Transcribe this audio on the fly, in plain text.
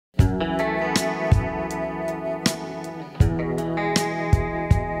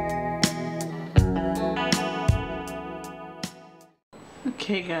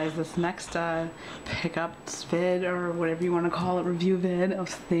Okay guys, this next pickup vid, or whatever you want to call it, review vid of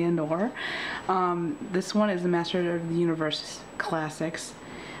Standor. This one is the Master of the Universe Classics.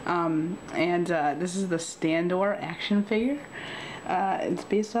 This is the Standor action figure. It's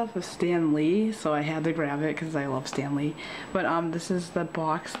based off of Stan Lee, so I had to grab it because I love Stan Lee. But this is the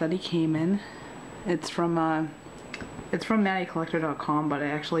box that he came in. It's from MOTUcollector.com, but I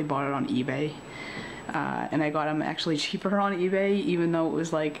actually bought it on eBay. And I got them actually cheaper on eBay, even though it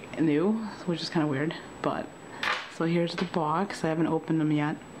was like new, which is kind of weird. But so here's the box. I haven't opened them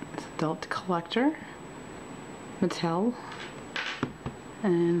yet. It's Adult Collector, Mattel,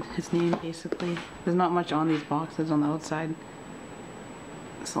 and his name basically. There's not much on these boxes on the outside,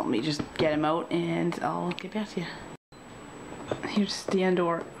 so let me just get him out and I'll get back to you. Here's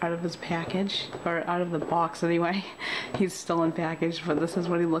Standor out of his package, or out of the box anyway. He's still in package, but this is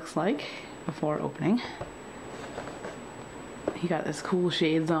what he looks like before opening. He got his cool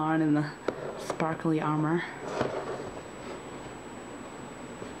shades on and the sparkly armor.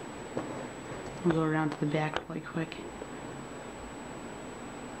 We'll go around to the back really quick.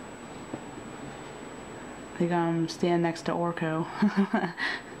 They got him stand next to Orko.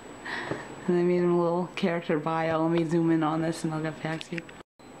 And they made him a little character bio. Let me zoom in on this and I'll get back to you.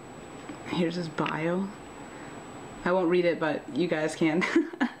 Here's his bio. I won't read it, but you guys can.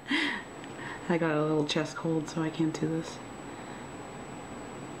 I got a little chest cold, so I can't do this.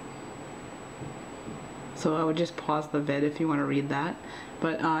 So I would just pause the vid if you want to read that.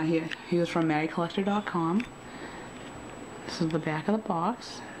 But he was from MOTUcollector.com. This is the back of the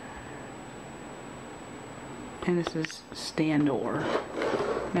box. And this is Standor,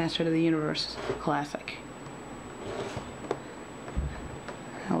 Master of the Universe Classic.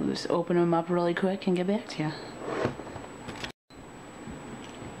 I'll just open them up really quick and get back to you.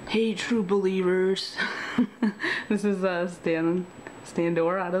 Hey true believers. This is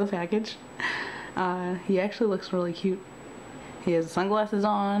Standor out of the package. He actually looks really cute. He has sunglasses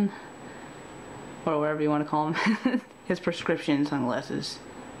on, or whatever you want to call them. His prescription sunglasses.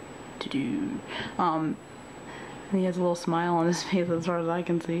 And he has a little smile on his face as far as I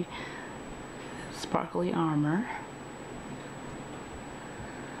can see. Sparkly armor.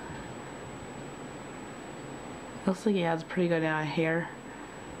 Looks like he has pretty good hair.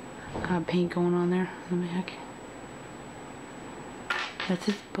 Paint going on there in the back. That's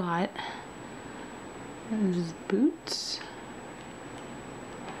his butt. And his boots.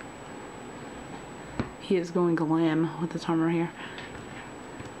 He is going glam with this armor here.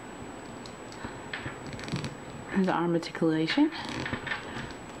 His arm articulation.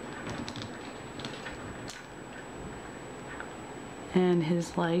 And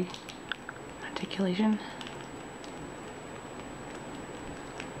his leg articulation.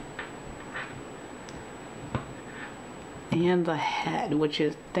 And the head, which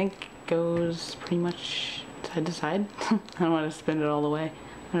I think goes pretty much side to side. I don't want to spin it all the way.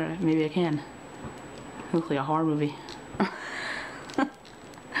 Alright, maybe I can. It looks like a horror movie. So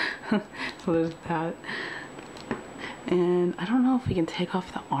there's that. And I don't know if we can take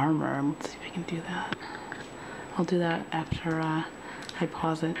off the armor. Let's see if I can do that. I'll do that after I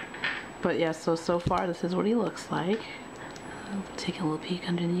pause it. But yeah, so far this is what he looks like. I'll take a little peek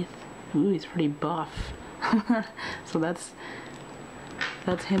underneath. Ooh, he's pretty buff. So that's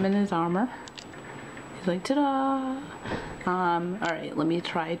him in his armor. He's like, ta-da! Alright, let me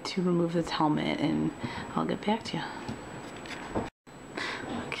try to remove this helmet and I'll get back to you.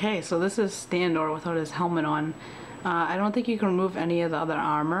 Okay, so this is Standor without his helmet on. I don't think you can remove any of the other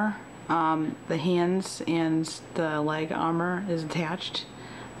armor. The hands and the leg armor is attached.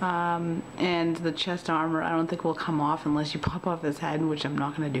 And the chest armor I don't think will come off unless you pop off his head, which I'm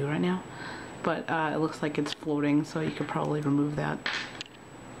not going to do right now. But it looks like it's floating, so you could probably remove that.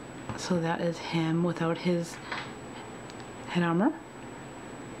 So that is him without his head armor.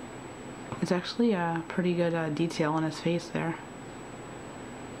 It's actually a pretty good detail on his face there.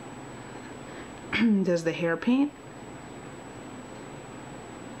 There's the hair paint.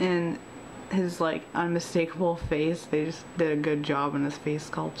 And his like unmistakable face. They just did a good job on his face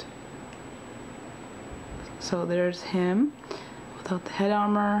sculpt. So there's him without the head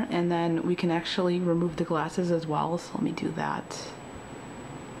armor, and then we can actually remove the glasses as well, so let me do that.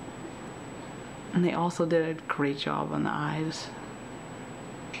 And they also did a great job on the eyes.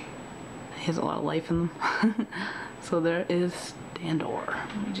 He has a lot of life in them. So there is Standor.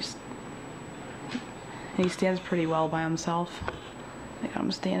 Let me just... And he stands pretty well by himself. Like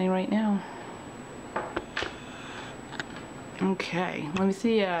I'm standing right now. Okay, let me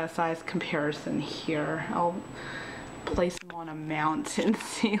see a size comparison here. I'll place him on a mount and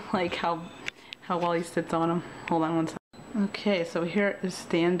see like how well he sits on him. Hold on one second. Okay, so here is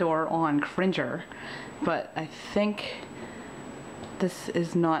Standor on Cringer, but I think this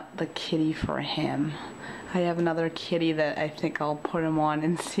is not the kitty for him. I have another kitty that I think I'll put him on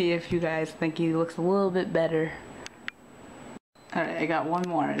and see if you guys think he looks a little bit better. Alright, I got one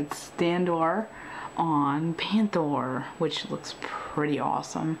more. It's Standor on Panther, which looks pretty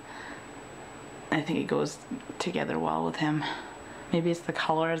awesome. I think it goes together well with him. Maybe it's the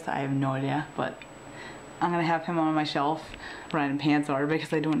colors, I have no idea, but I'm gonna have him on my shelf riding Panther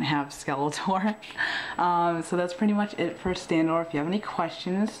because I don't have Skeletor. So that's pretty much it for Standor. If you have any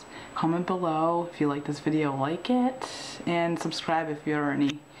questions, comment below. If you like this video, like it, and subscribe if you're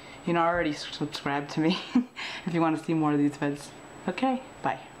already subscribed to me if you want to see more of these vids. Okay,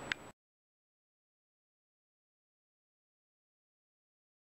 bye.